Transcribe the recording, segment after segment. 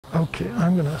Okay,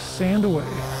 I'm gonna sand away.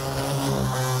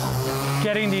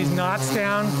 Getting these knots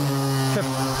down to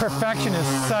perfection is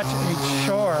such a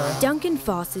chore. Duncan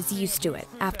Foss is used to it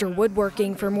after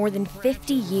woodworking for more than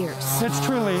 50 years. It's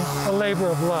truly a labor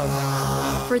of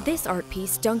love. For this art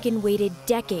piece, Duncan waited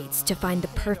decades to find the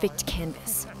perfect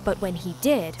canvas. But when he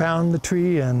did, Found the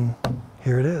tree and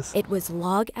here it is. it was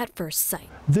log at first sight.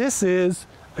 This is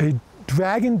a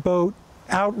dragon boat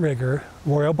outrigger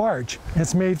royal barge.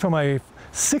 It's made from a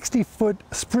 60-foot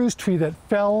spruce tree that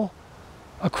fell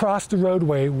across the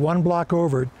roadway 1 block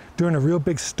over during a real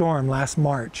big storm last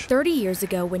March. 30 years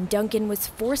ago, when Duncan was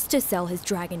forced to sell his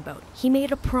dragon boat, he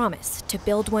made a promise to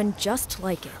build one just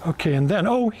like it. Okay, and then,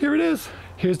 oh, here it is.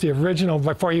 Here's the original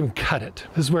before I even cut it.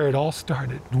 This is where it all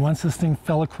started. Once this thing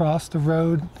fell across the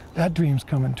road, that dream's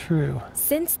coming true.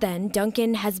 Since then,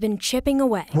 Duncan has been chipping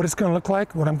away. What it's gonna look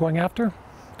like, what I'm going after?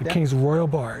 The King's Royal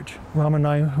Barge.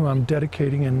 Ramanai, who I'm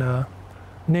dedicating and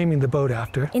naming the boat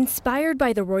after. Inspired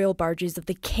by the royal barges of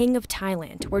the King of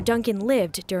Thailand, where Duncan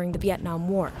lived during the Vietnam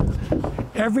War.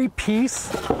 Every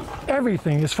piece,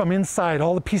 everything is from inside.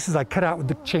 All the pieces I cut out with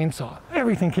the chainsaw.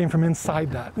 Everything came from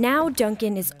inside that. Now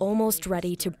Duncan is almost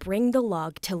ready to bring the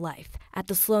log to life at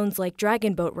the Sloan's Lake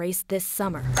Dragon Boat Race this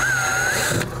summer.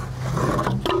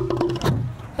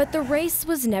 But the race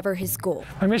was never his goal.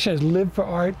 My mission is live for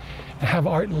art and have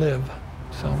art live.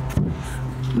 So,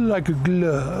 like a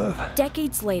glove.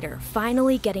 Decades later,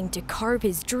 finally getting to carve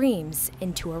his dreams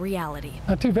into a reality.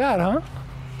 Not too bad, huh?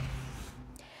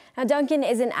 Now, Duncan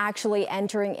isn't actually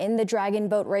entering in the dragon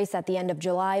boat race at the end of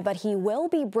July, but he will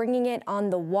be bringing it on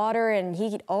the water, and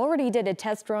he already did a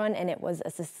test run, and it was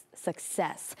a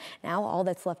success. Now, all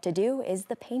that's left to do is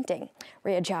the painting.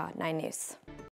 Ria Jha, 9 News.